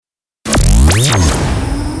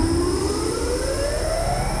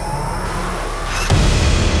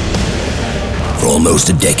almost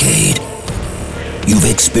a decade, you've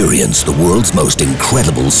experienced the world's most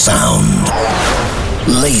incredible sound.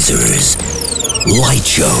 Lasers, light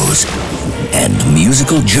shows, and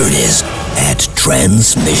musical journeys at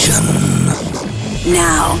Transmission.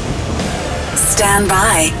 Now, stand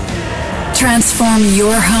by. Transform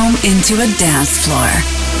your home into a dance floor.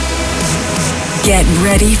 Get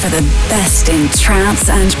ready for the best in trance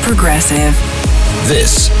and progressive.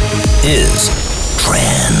 This is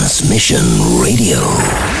Transmission Radio.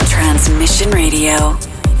 Transmission Radio.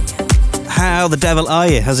 How the devil are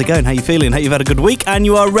you? How's it going? How you feeling? Hope you've had a good week and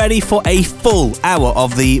you are ready for a full hour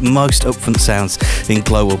of the most upfront sounds in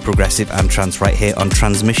global progressive and trance right here on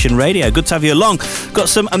Transmission Radio. Good to have you along. Got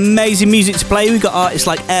some amazing music to play. We've got artists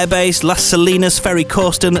like Airbase, Las Salinas, Ferry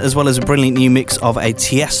Corsten, as well as a brilliant new mix of a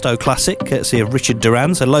Tiesto classic, courtesy of Richard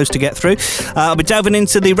Duran, so loads to get through. I'll be delving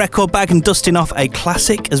into the record bag and dusting off a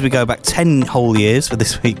classic as we go back 10 whole years for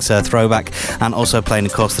this week's throwback, and also playing,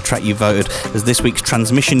 of course, the track you voted as this week's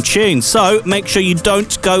Transmission tune. So make sure you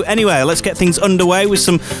don't go anywhere. Let's get things underway with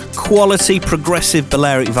some quality progressive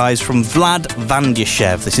Balearic vibes from Vlad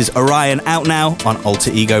Vandyashev. This is Orion, out now on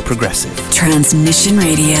Alter Ego Progressive. Transmission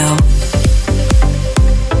Radio.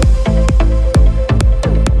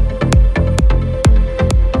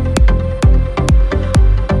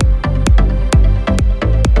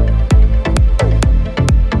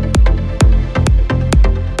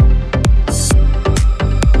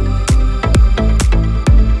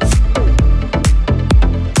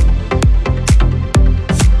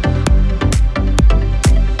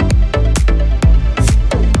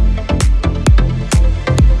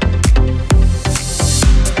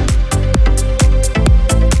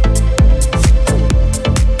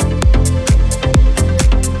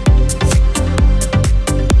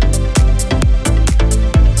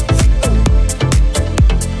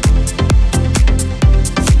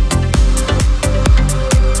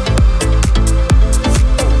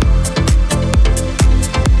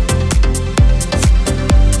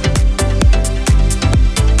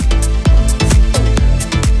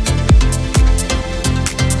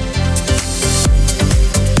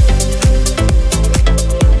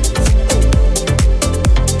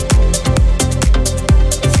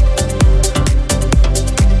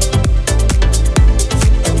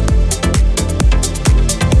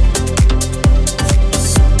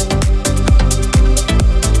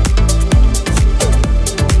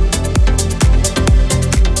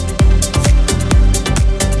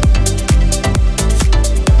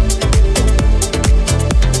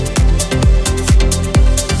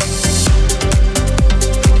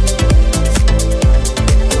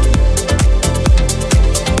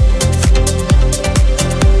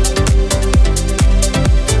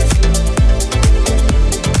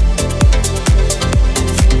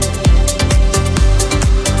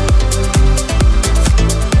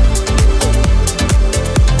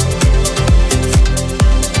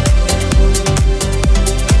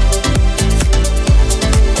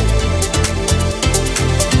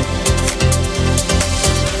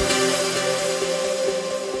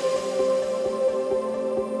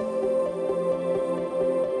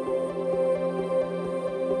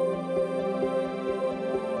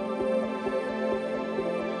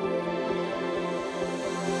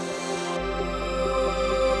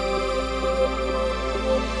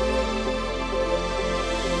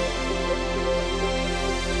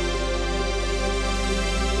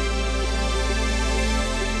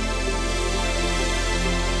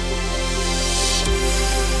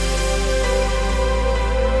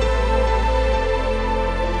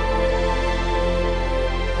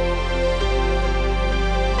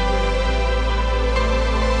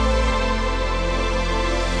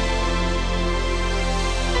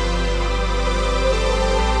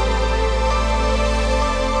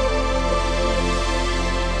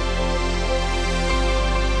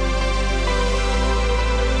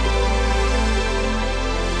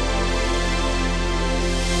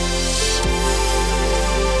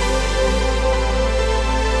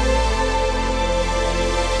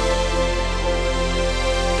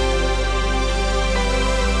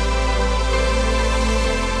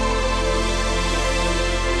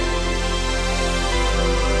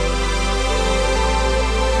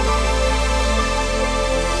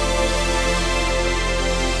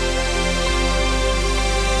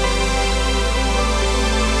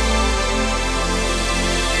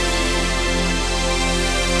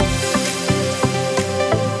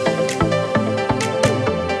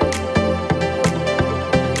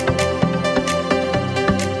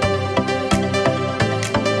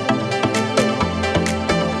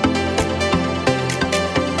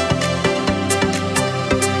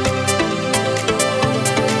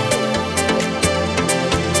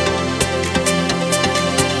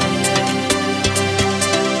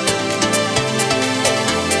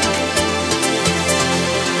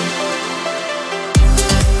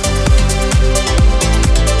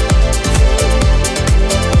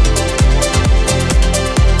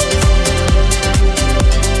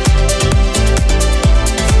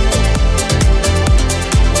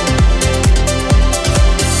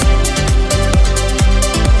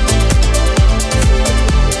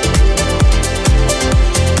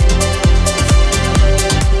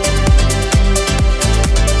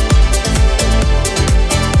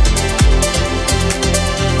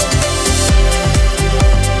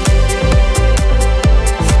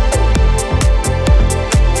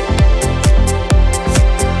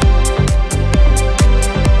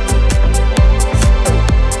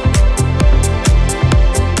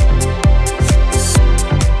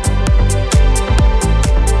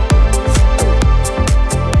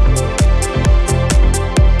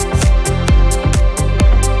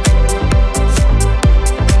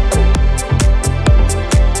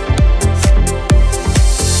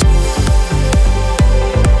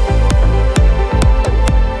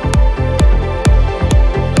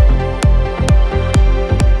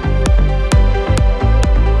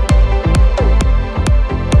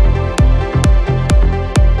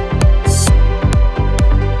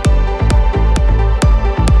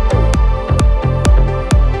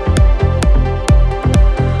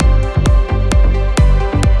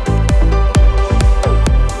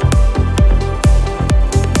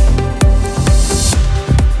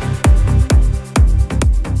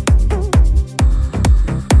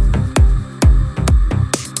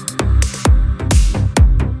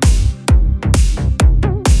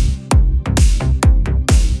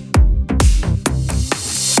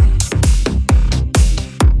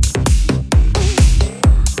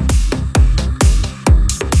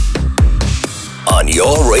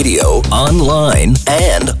 your radio, online,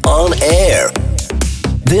 and on air.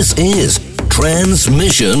 This is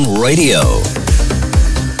Transmission Radio.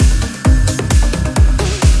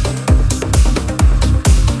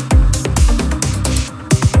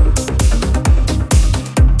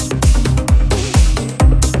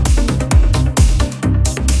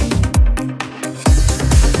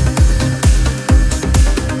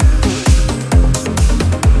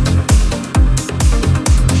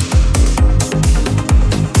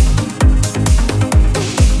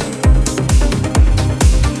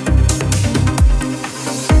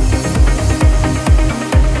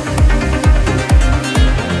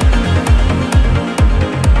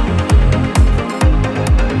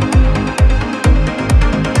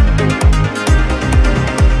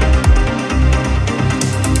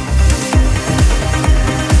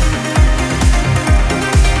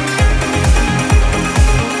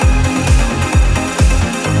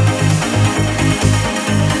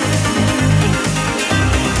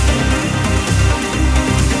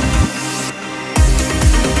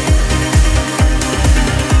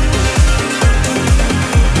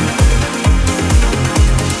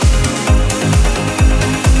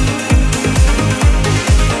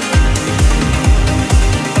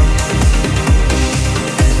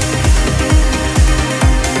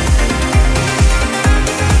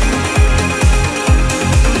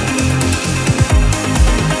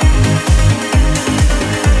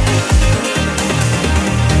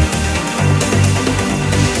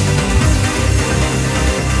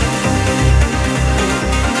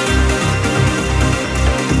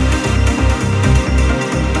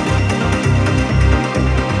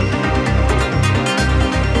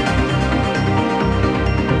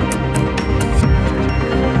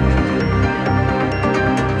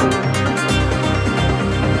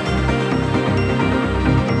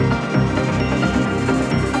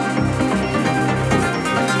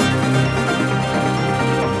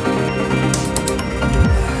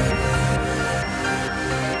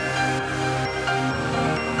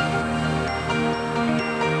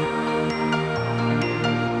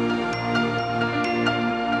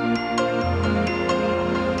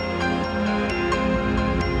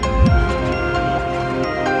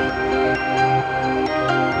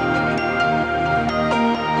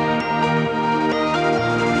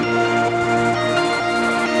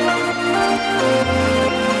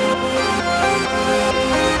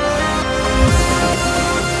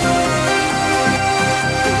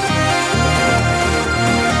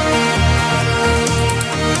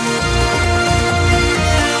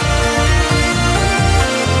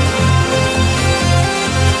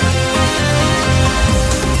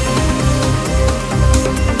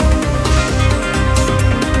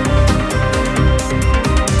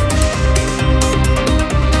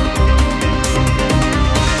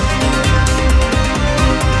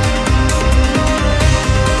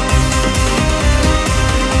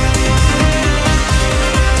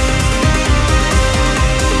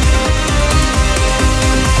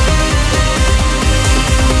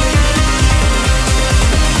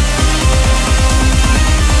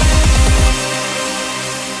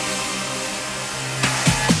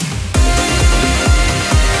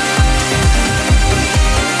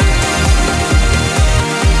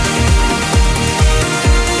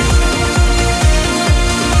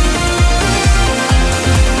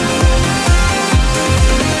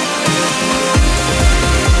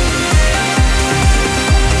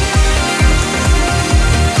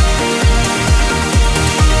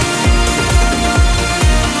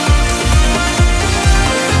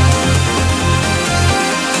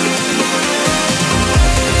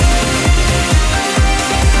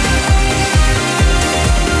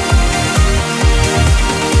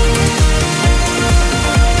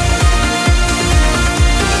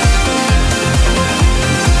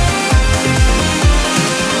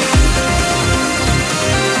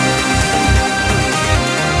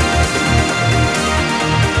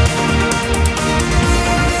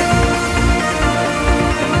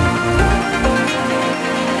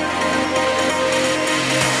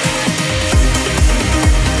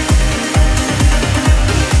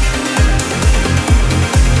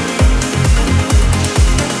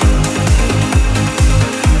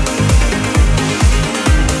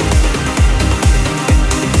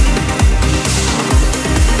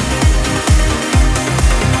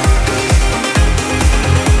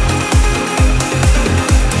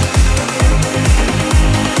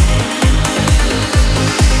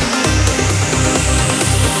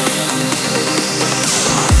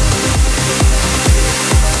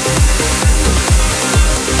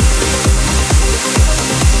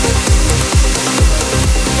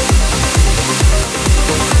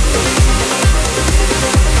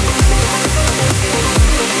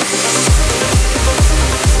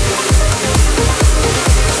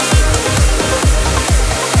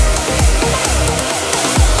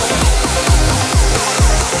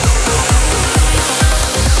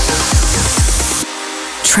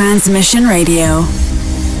 Transmission Radio.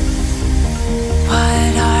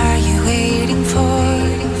 What are you waiting for?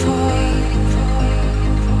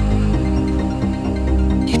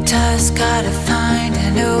 You just gotta find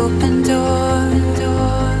an open door.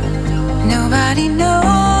 Nobody knows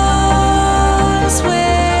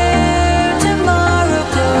where tomorrow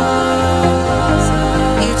goes.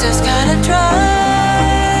 You just gotta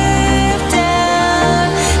drive down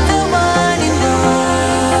the winding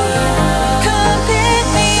road. Come pick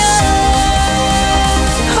me up.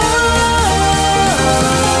 Oh,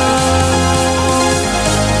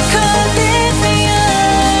 come pick me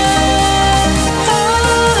up. Oh,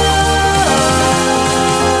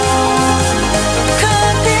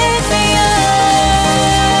 come pick me up.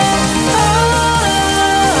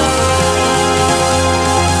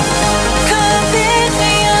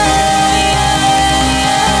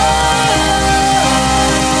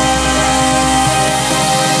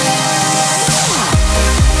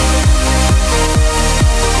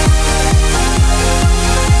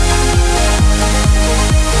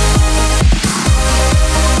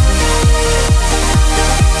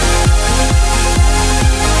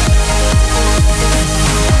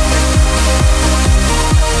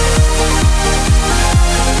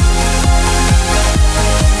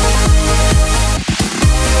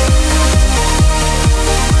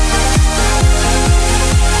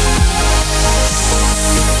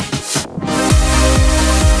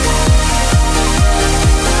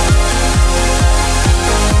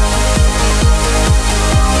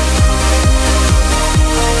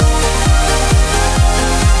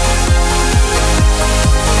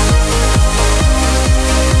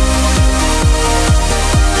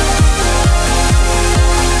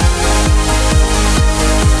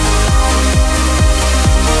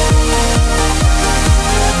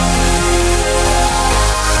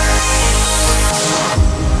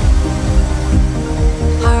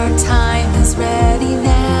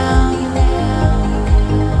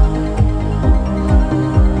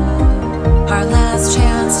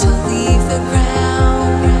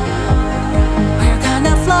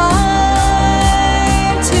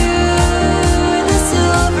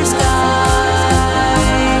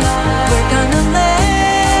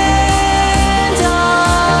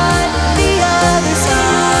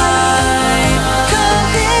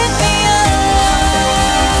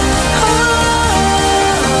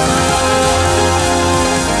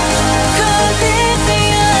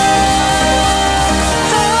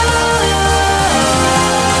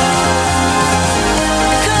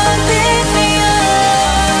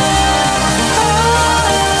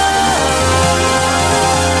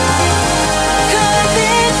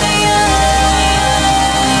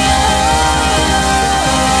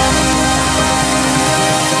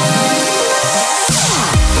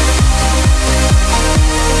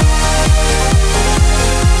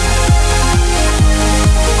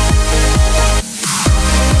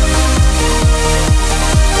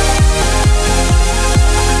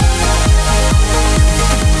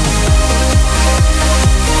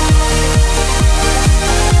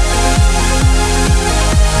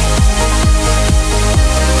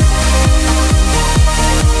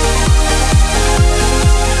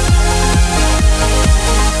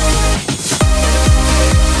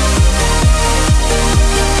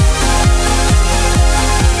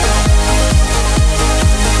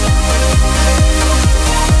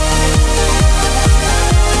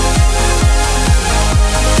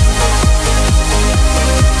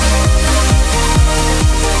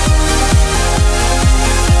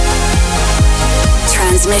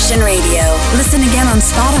 Transmission Radio. Listen again on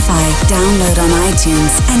Spotify, download on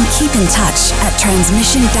iTunes, and keep in touch at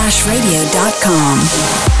transmission-radio.com.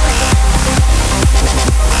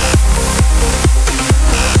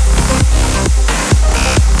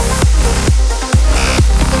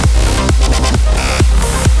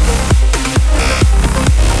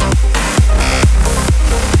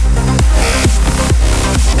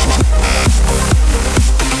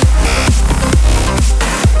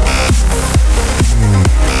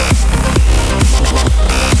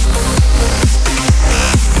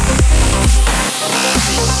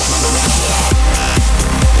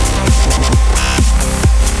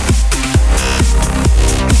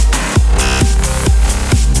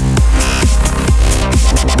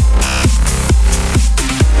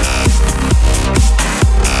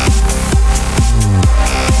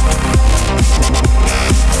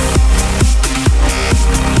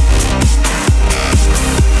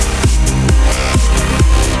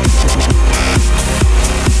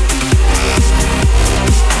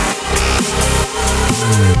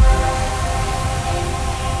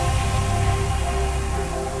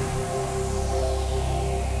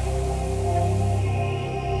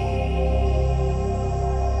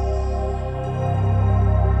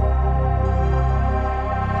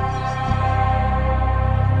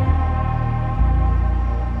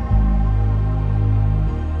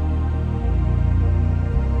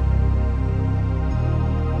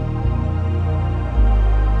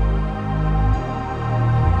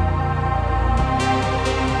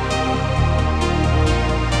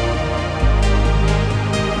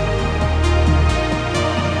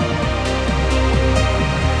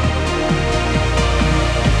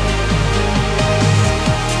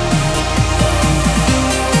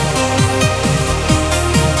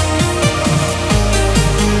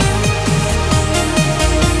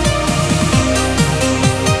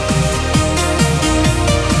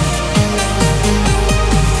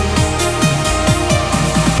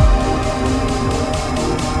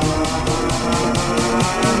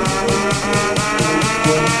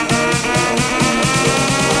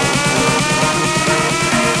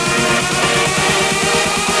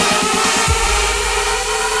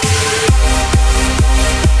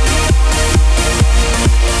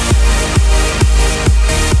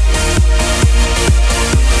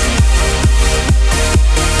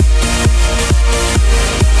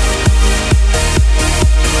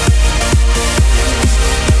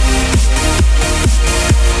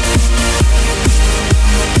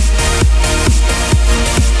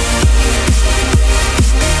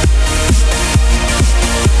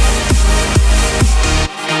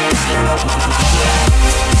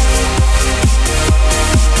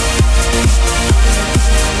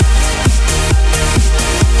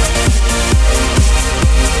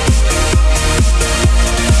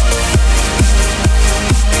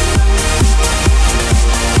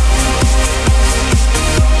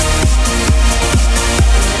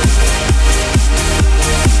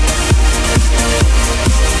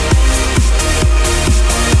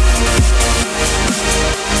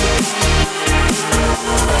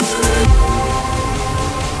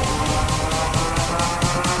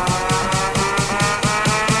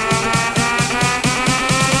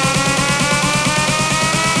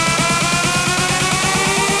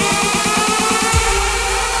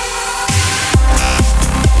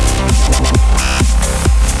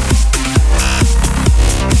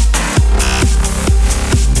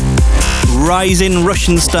 rising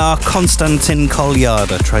Russian star Konstantin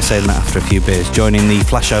Kolyada. Try saying that after a few beers. Joining the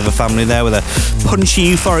Flashover family there with a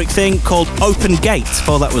punchy, euphoric thing called Open Gate.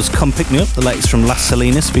 Before that was Come Pick Me Up, the latest from Las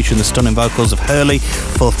Salinas, featuring the stunning vocals of Hurley,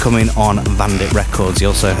 forthcoming on Vandit Records. You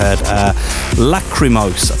also heard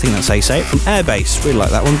Lacrimose, I think that's how you say it, from Airbase. Really like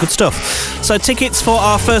that one, good stuff. So tickets for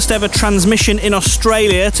our first ever transmission in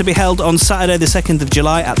Australia, to be held on Saturday the 2nd of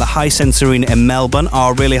July at the Hisense Arena in Melbourne,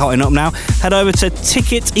 are really hotting up now. Head over to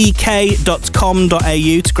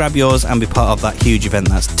ticketek.com.au to grab yours and be part of that huge event.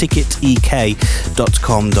 That's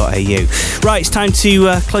ticketek.com.au. Right, it's time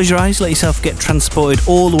to close your eyes, let yourself get transported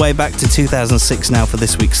all the way back to 2006 now for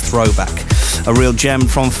this week's throwback. A real gem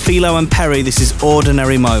from Philo and Perry. This is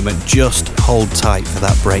Ordinary Moment. Just hold tight for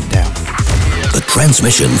that breakdown. The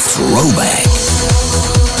Transmission Throwback.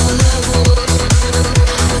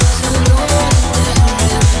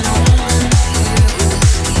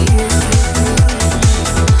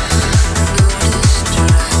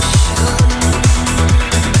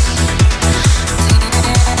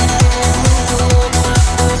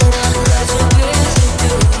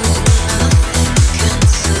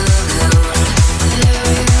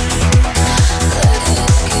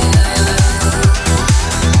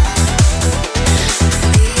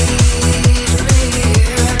 Lead me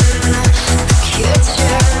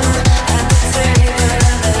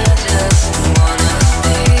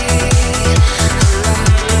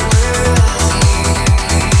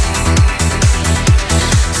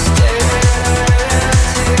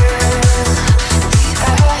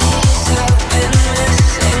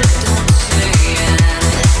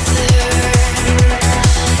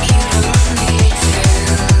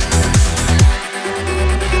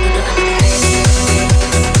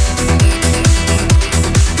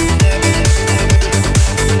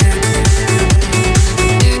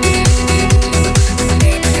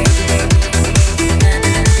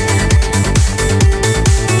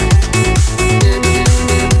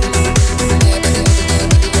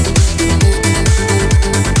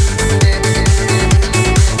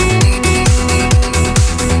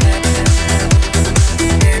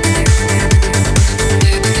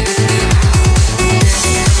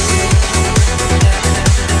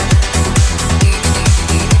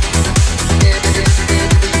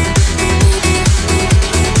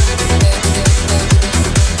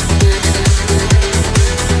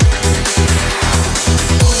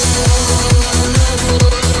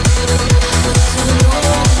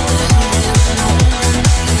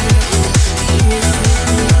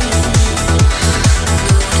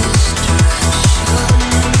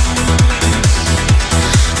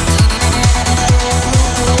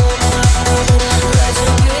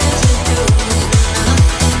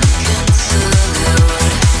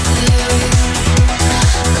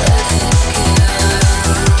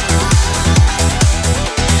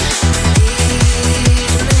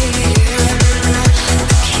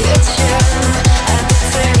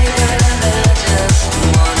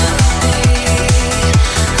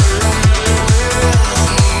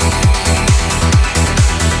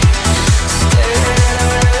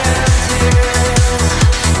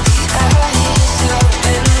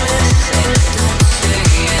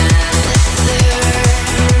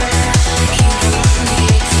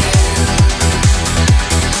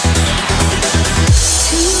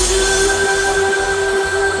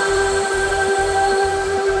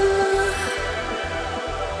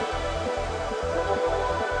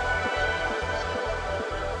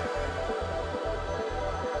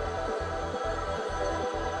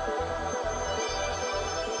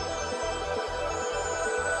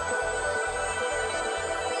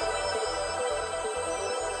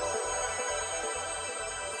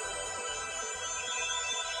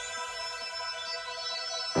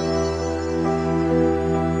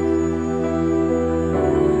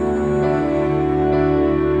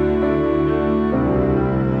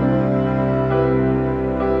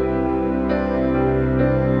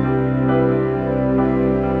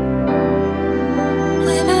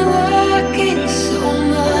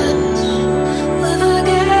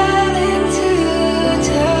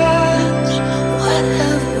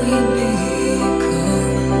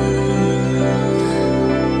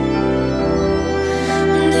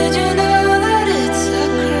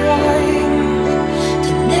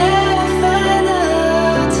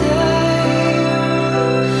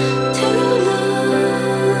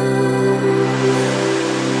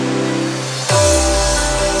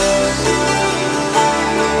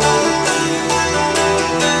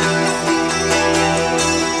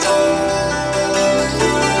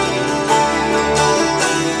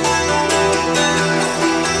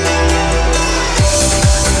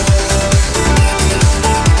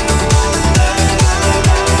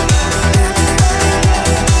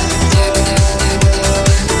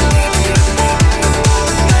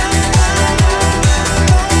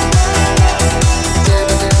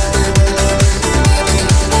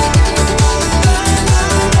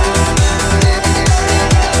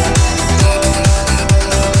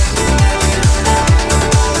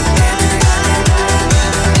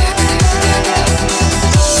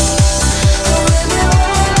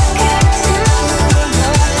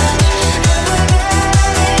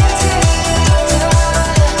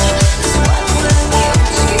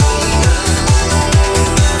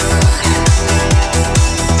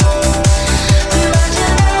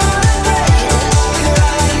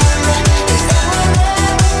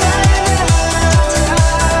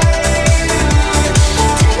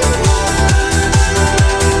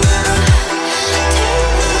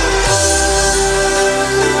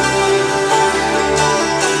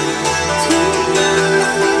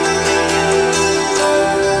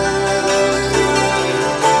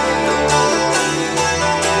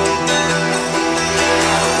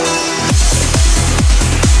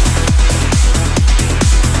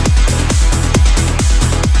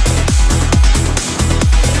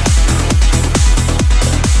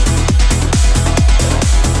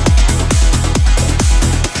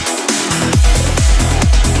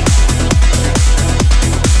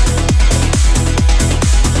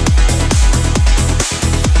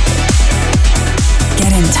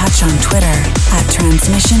touch on Twitter at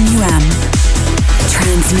TransmissionUM.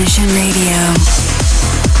 Transmission Radio.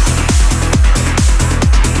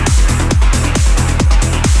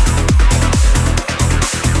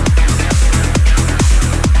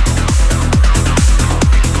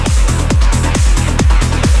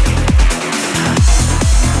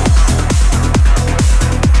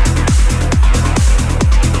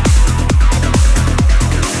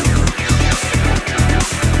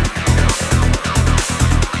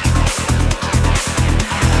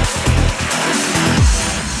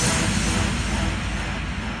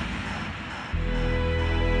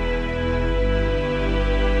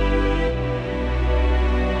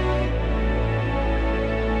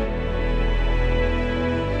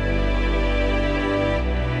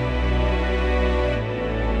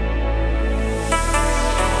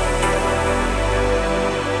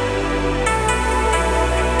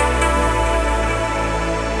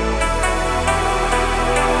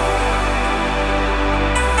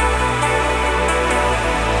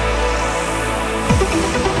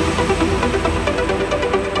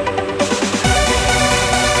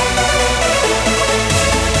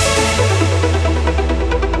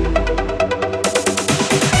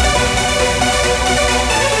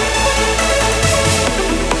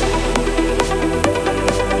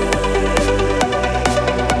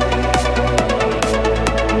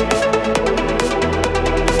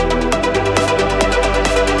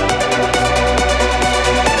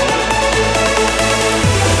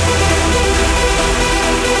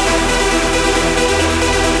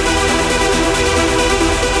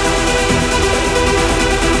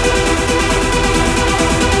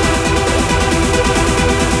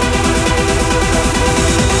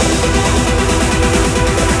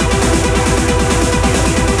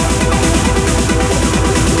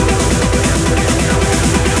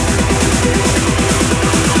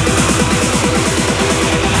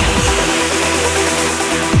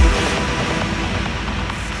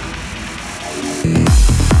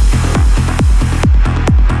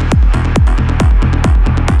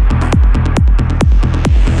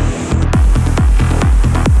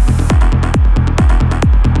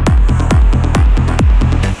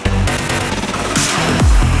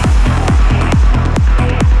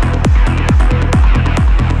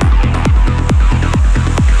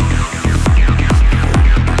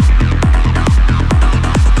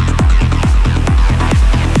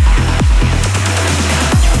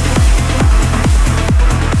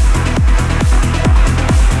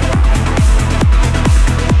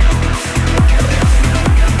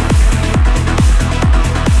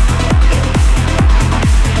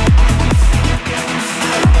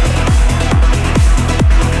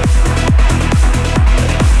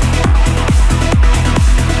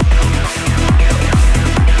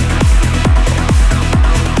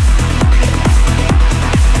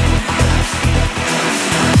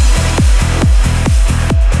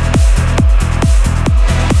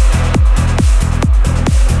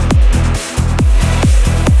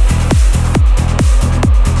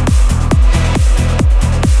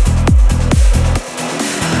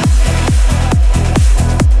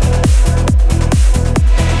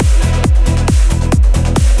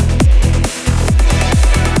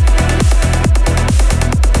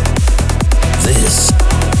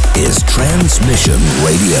 Transmission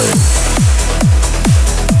Radio.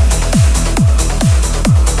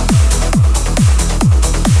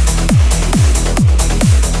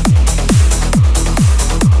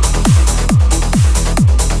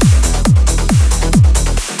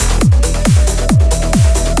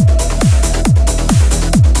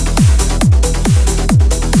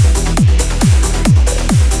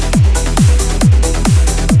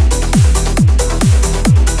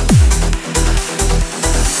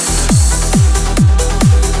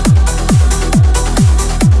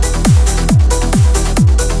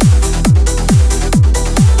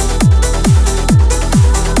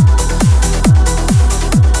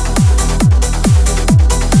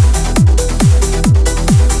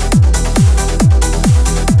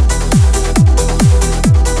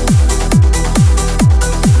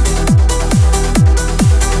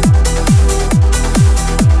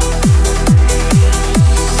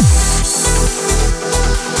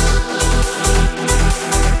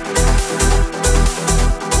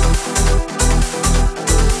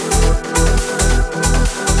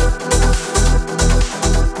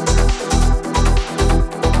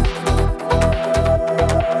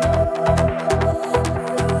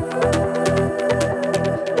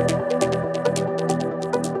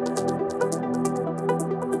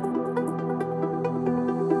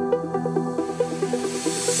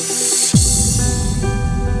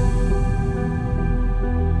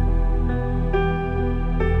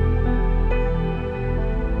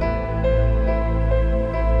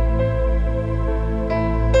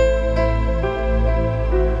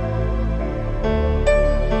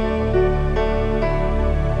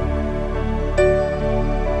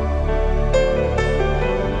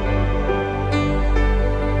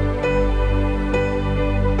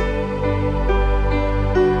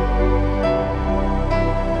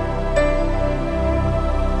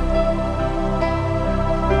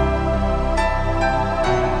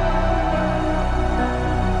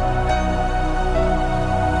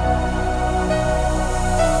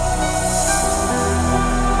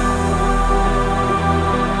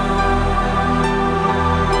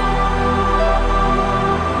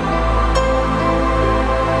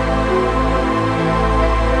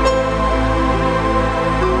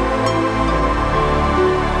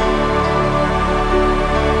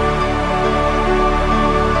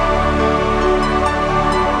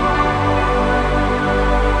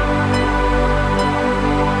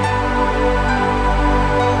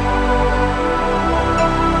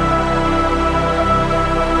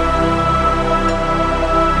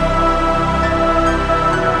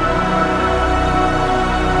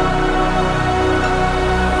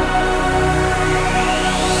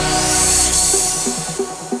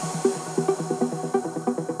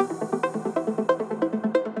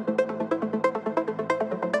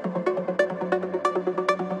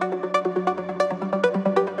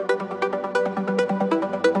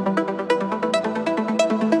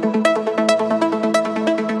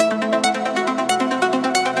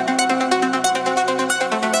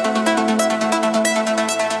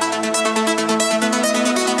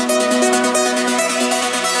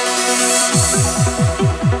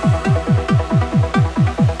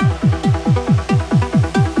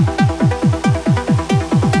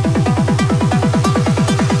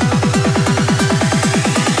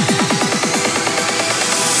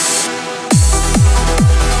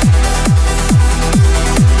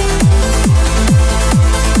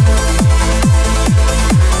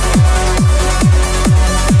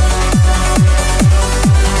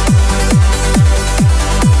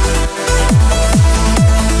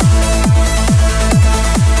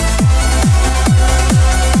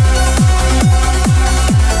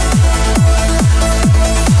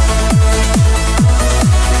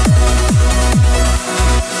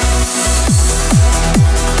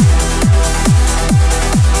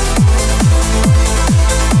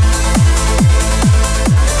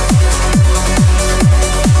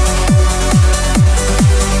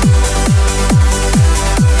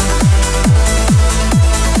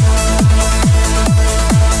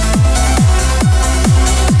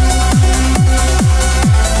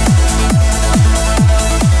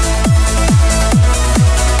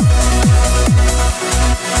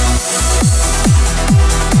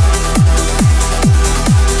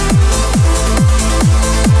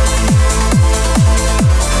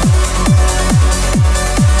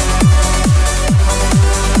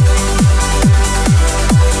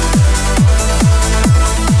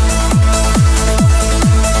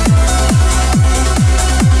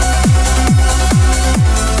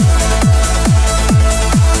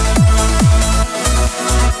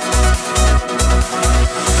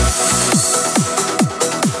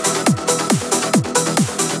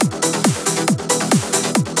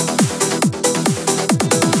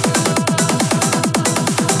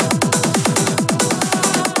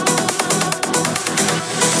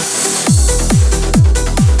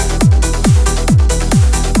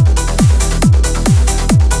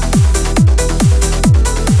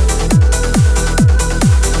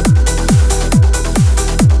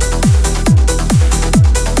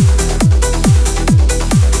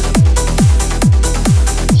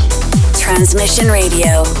 Transmission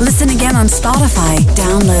Radio. Listen again on Spotify,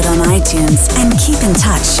 download on iTunes, and keep in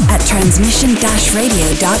touch at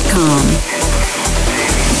transmission-radio.com.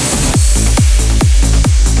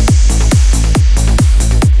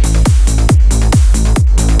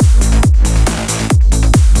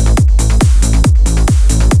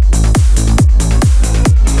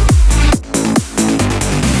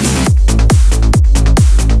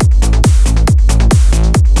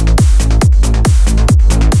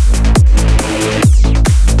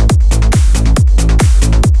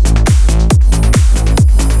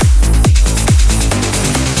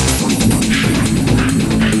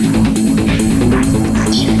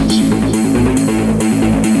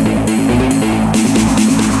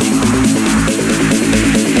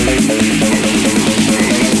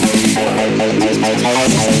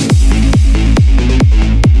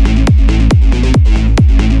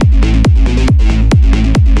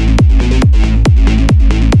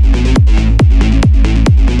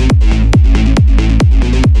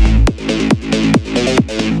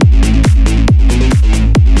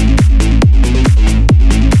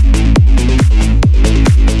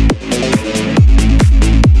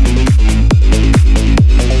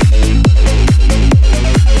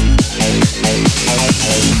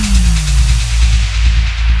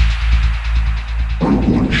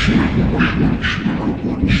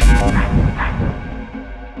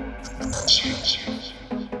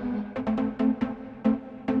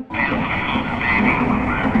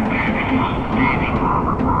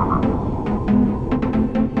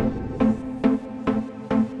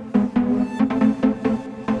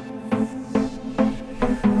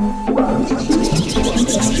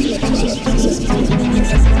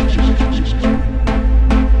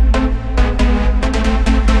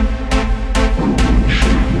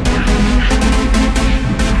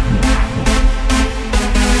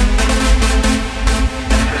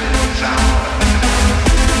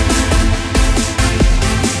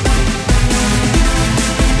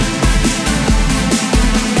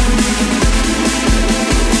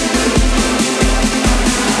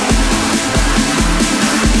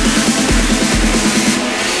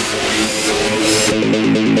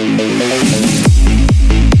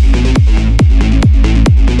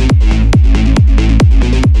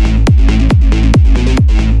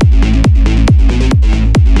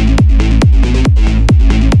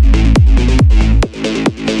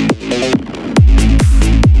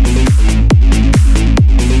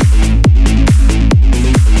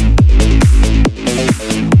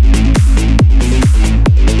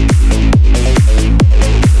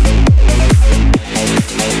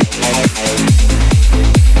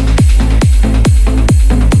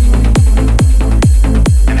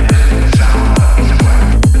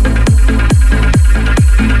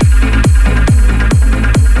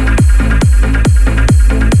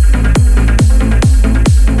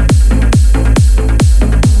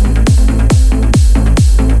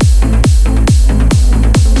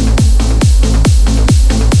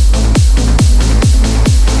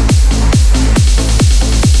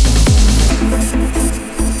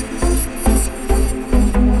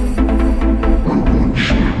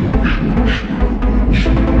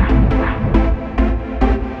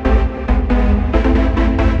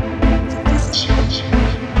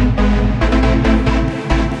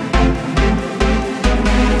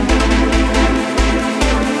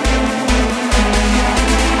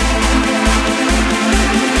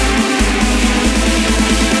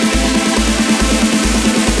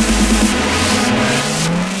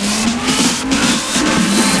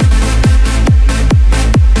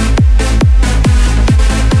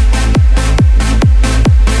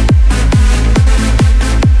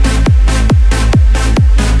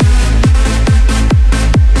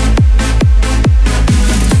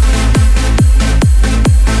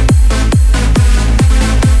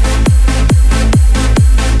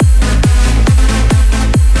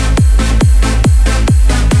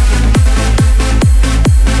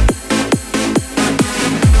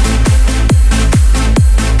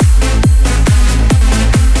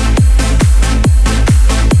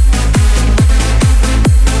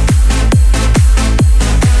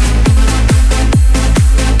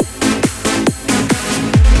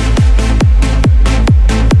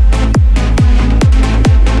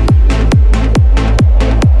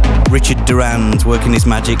 Richard Durand working his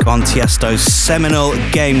magic on Tiesto's seminal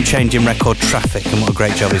game-changing record Traffic, and what a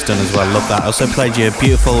great job he's done as well. Love that. I also played you a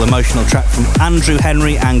beautiful emotional track from Andrew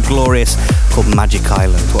Henry and Glorious called Magic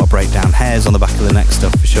Island. What a breakdown. Hairs on the back of the neck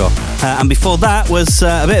stuff for sure. And before that was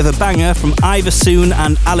a bit of a banger from Ivor Soon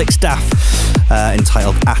and Alex Daff,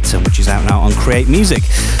 entitled Atom, which is out now on Create Music.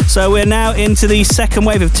 So we're now into the second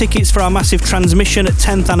wave of tickets for our massive Transmission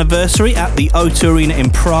 10th anniversary at the O2 Arena in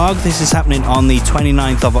Prague. This is happening on the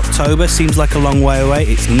 29th of October. Seems like a long way away.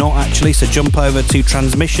 It's not actually, so jump over to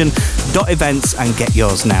transmission.events and get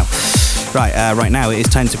yours now. Right now it is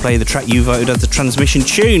time to play the track you voted as the Transmission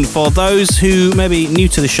tune. For those who may be new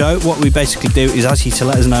to the show, what we basically do is ask you to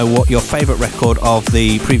let us know what your favourite record of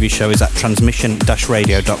the previous show is at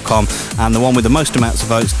transmission-radio.com, and the one with the most amounts of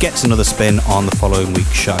votes gets another spin on the following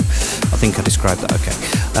week's show. I think I described that okay.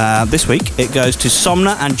 This week it goes to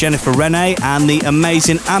Somna and Jennifer Rene and the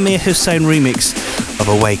amazing Amir Hussain remix of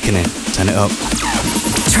Awakening. Turn it up.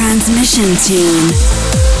 Transmission tune.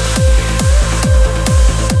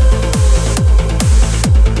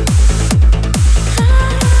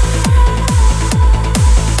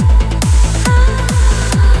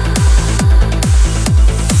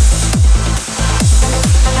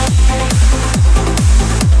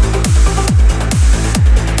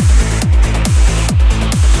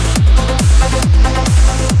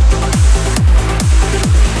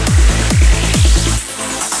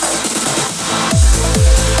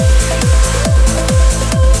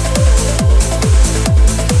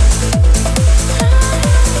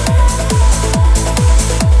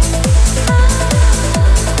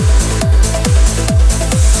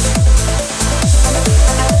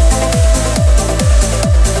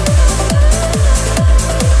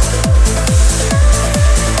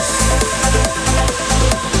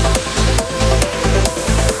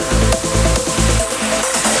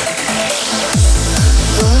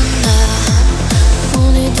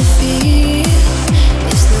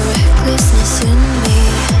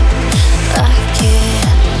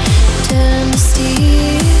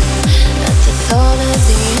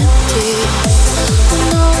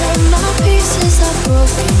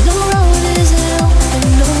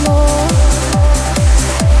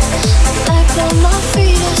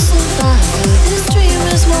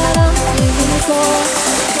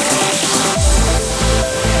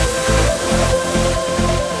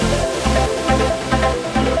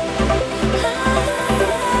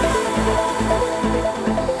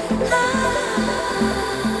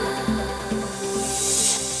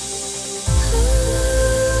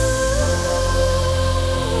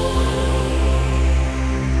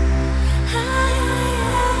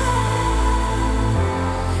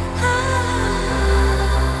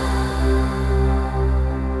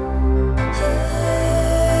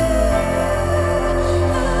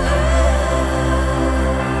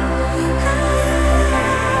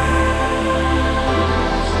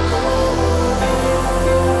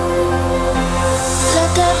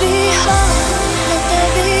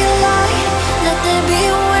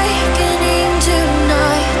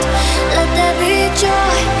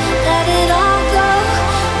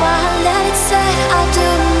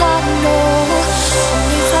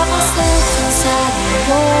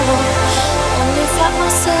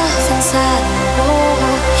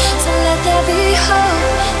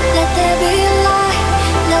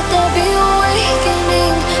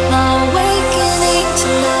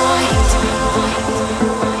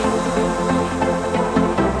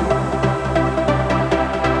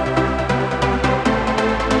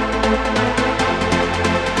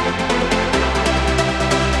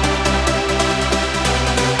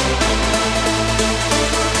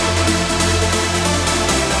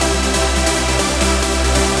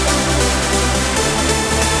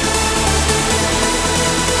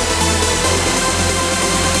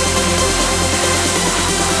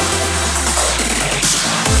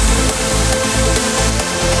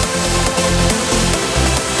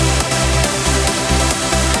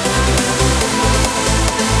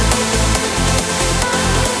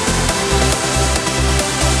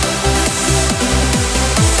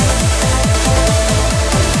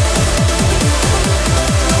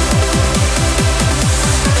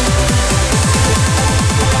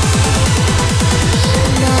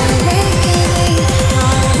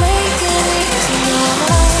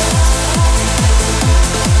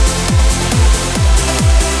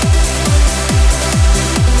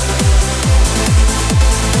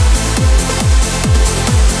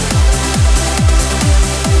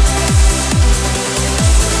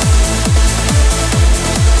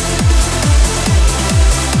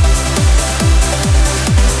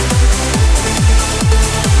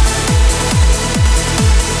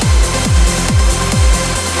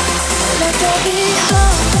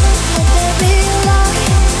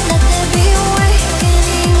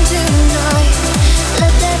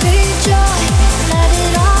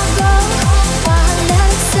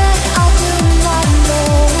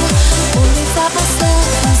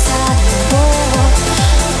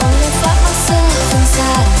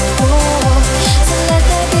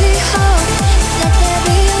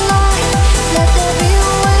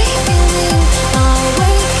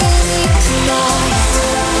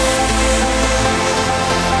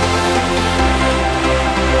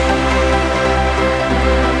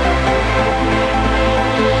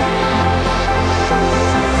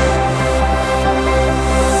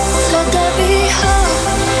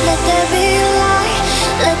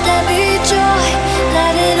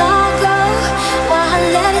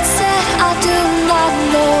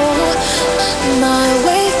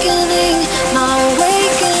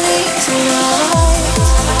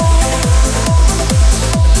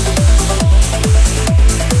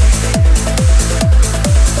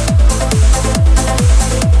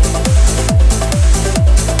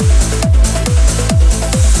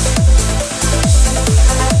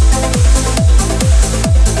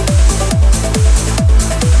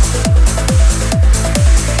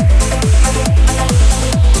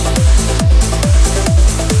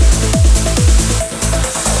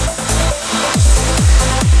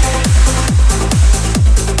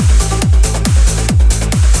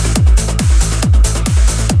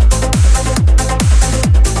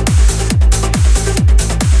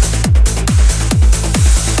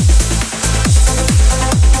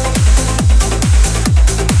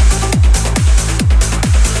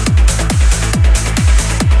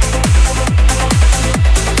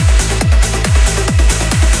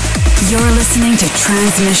 listening to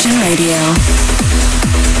Transmission Radio.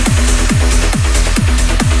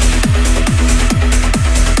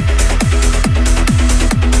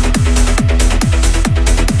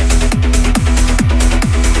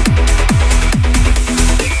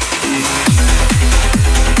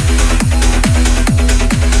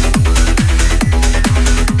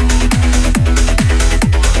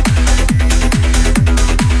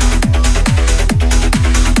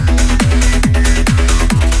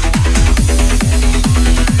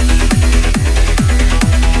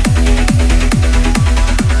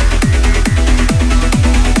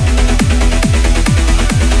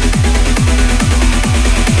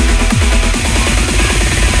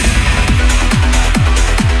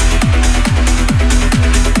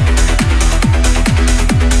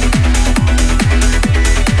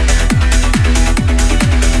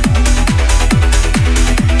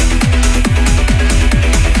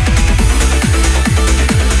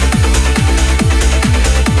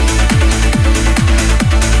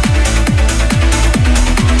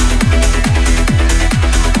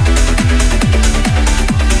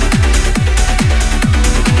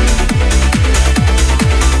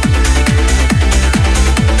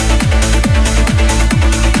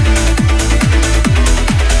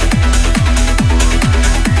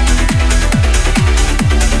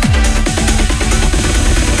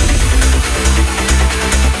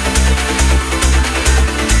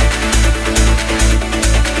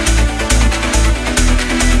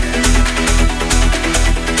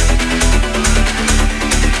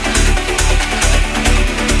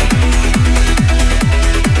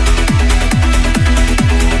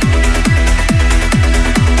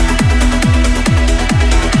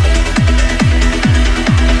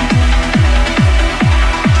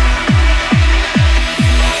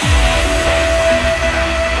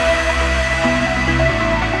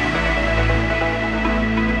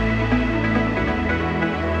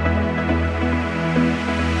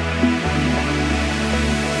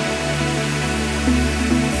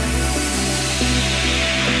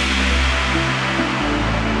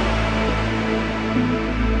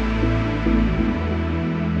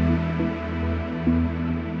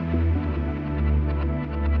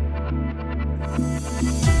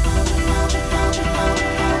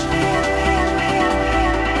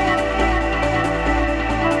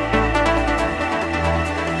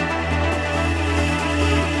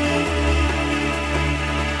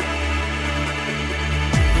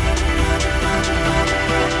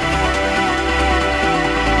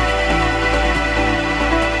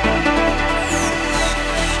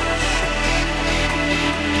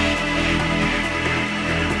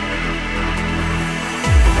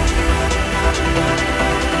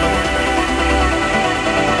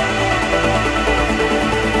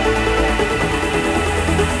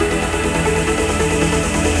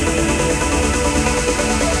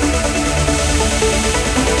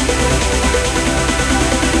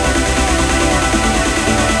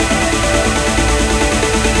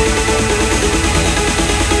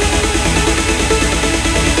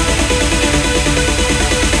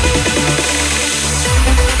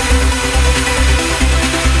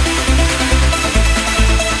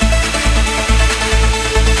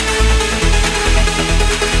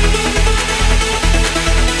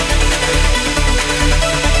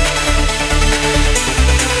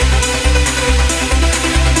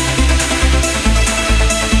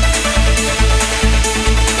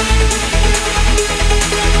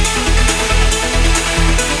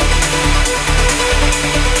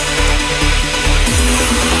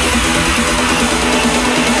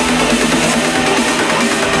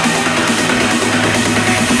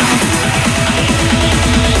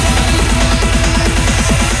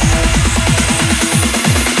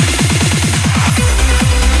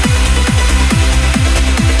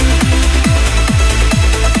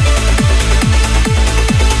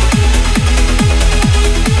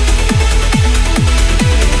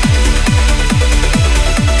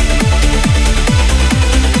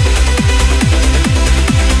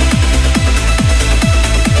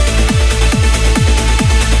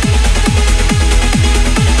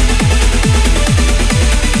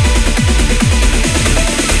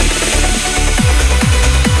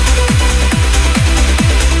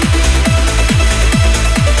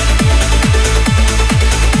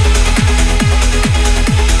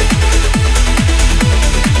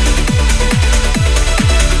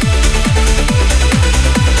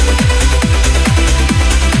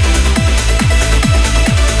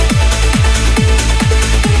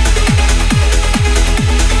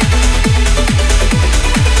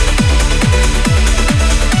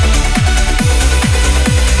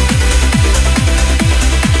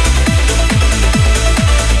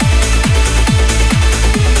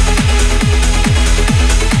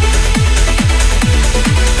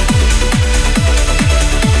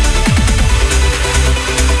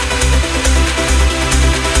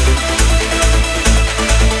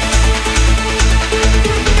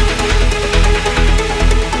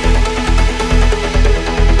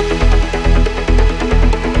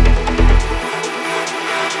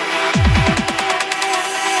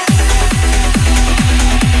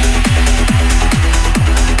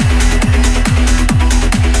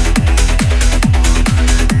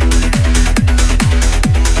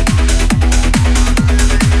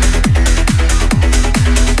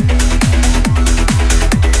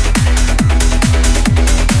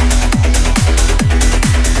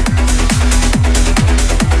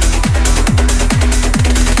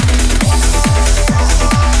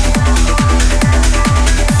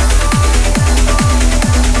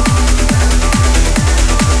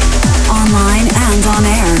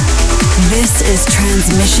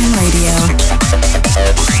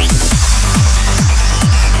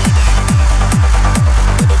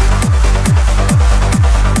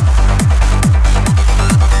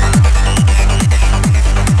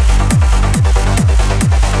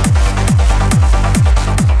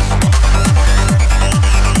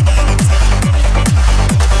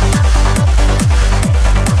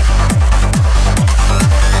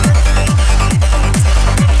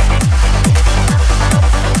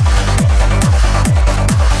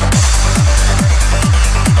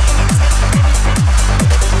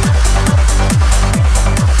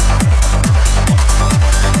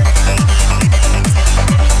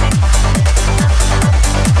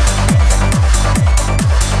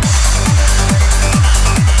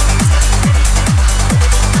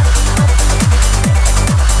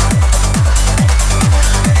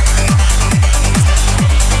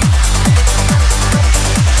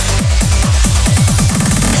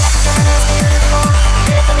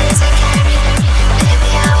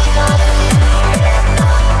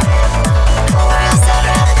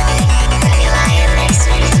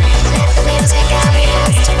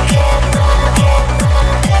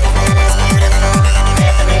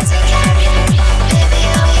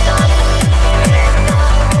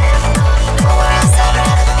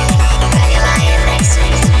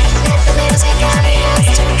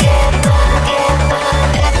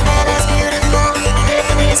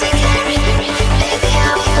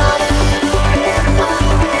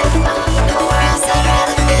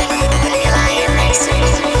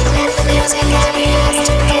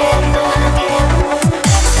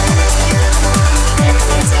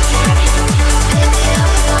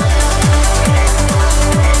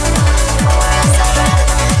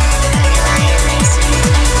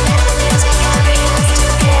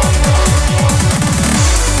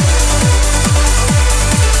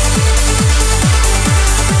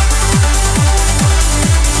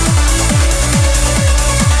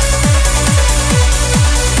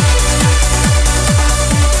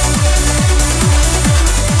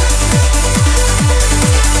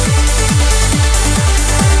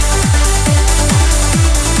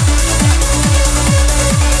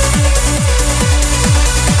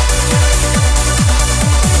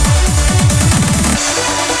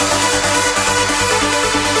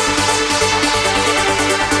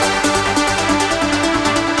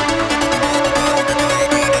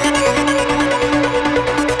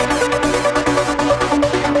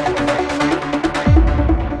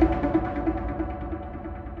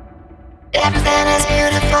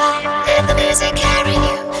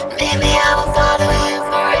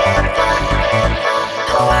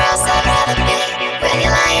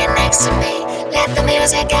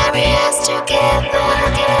 music carry us together.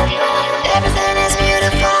 Everything is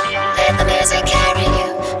beautiful. Let the music carry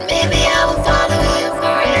you. Maybe I will follow you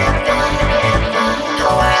forever.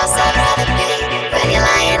 Nowhere else I'd rather be. When you're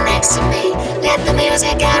lying next to me, let the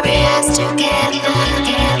music carry us together.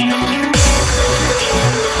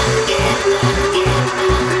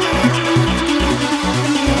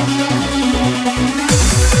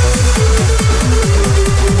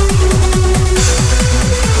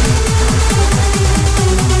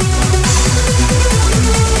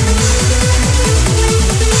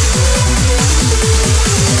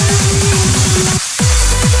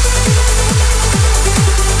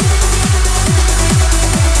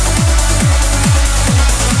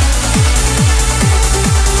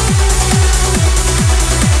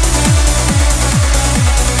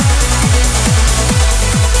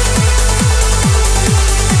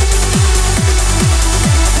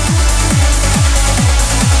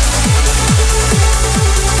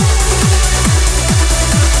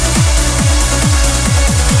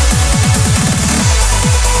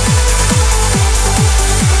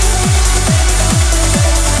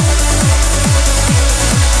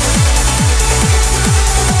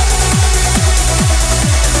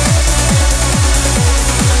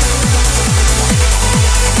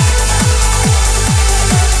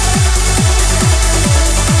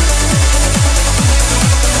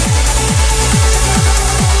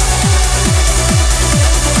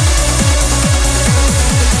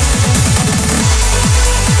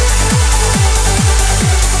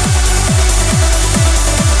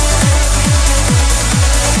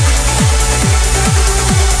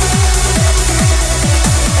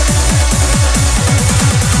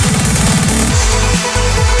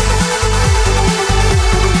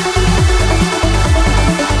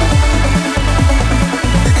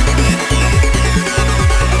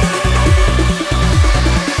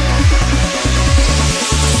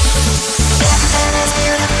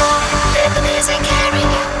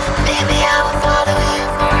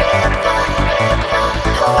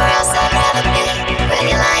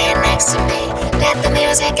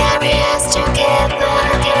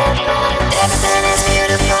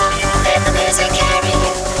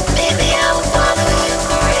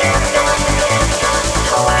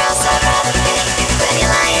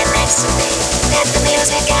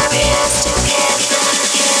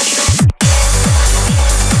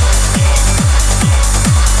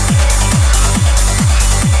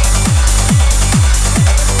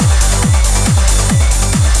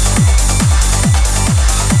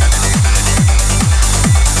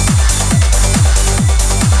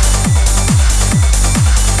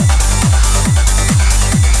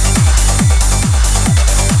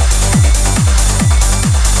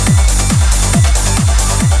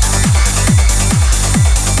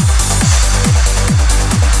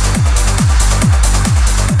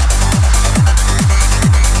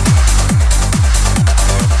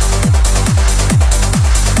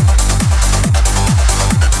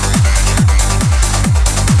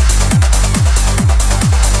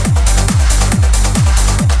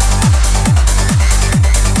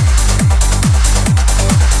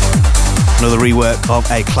 Rework of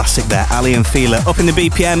a classic there, Ali and Fila, up in the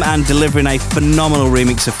BPM and delivering a phenomenal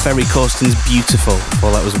remix of Ferry Corsten's Beautiful.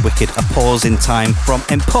 Well, that was wicked. A Pause in Time from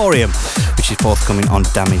Emporium, which is forthcoming on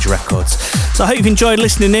Damage Records. So I hope you've enjoyed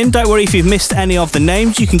listening in. Don't worry if you've missed any of the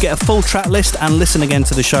names. You can get a full track list and listen again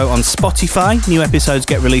to the show on Spotify. New episodes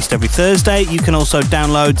get released every Thursday. You can also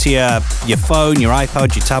download to your phone, your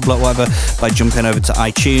iPod, your tablet, whatever, by jumping over to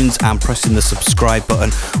iTunes and pressing the subscribe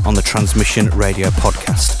button on the Transmission Radio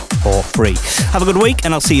podcast for free. Have a good week,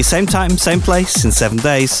 and I'll see you same time, same place in 7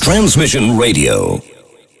 days. Transmission Radio.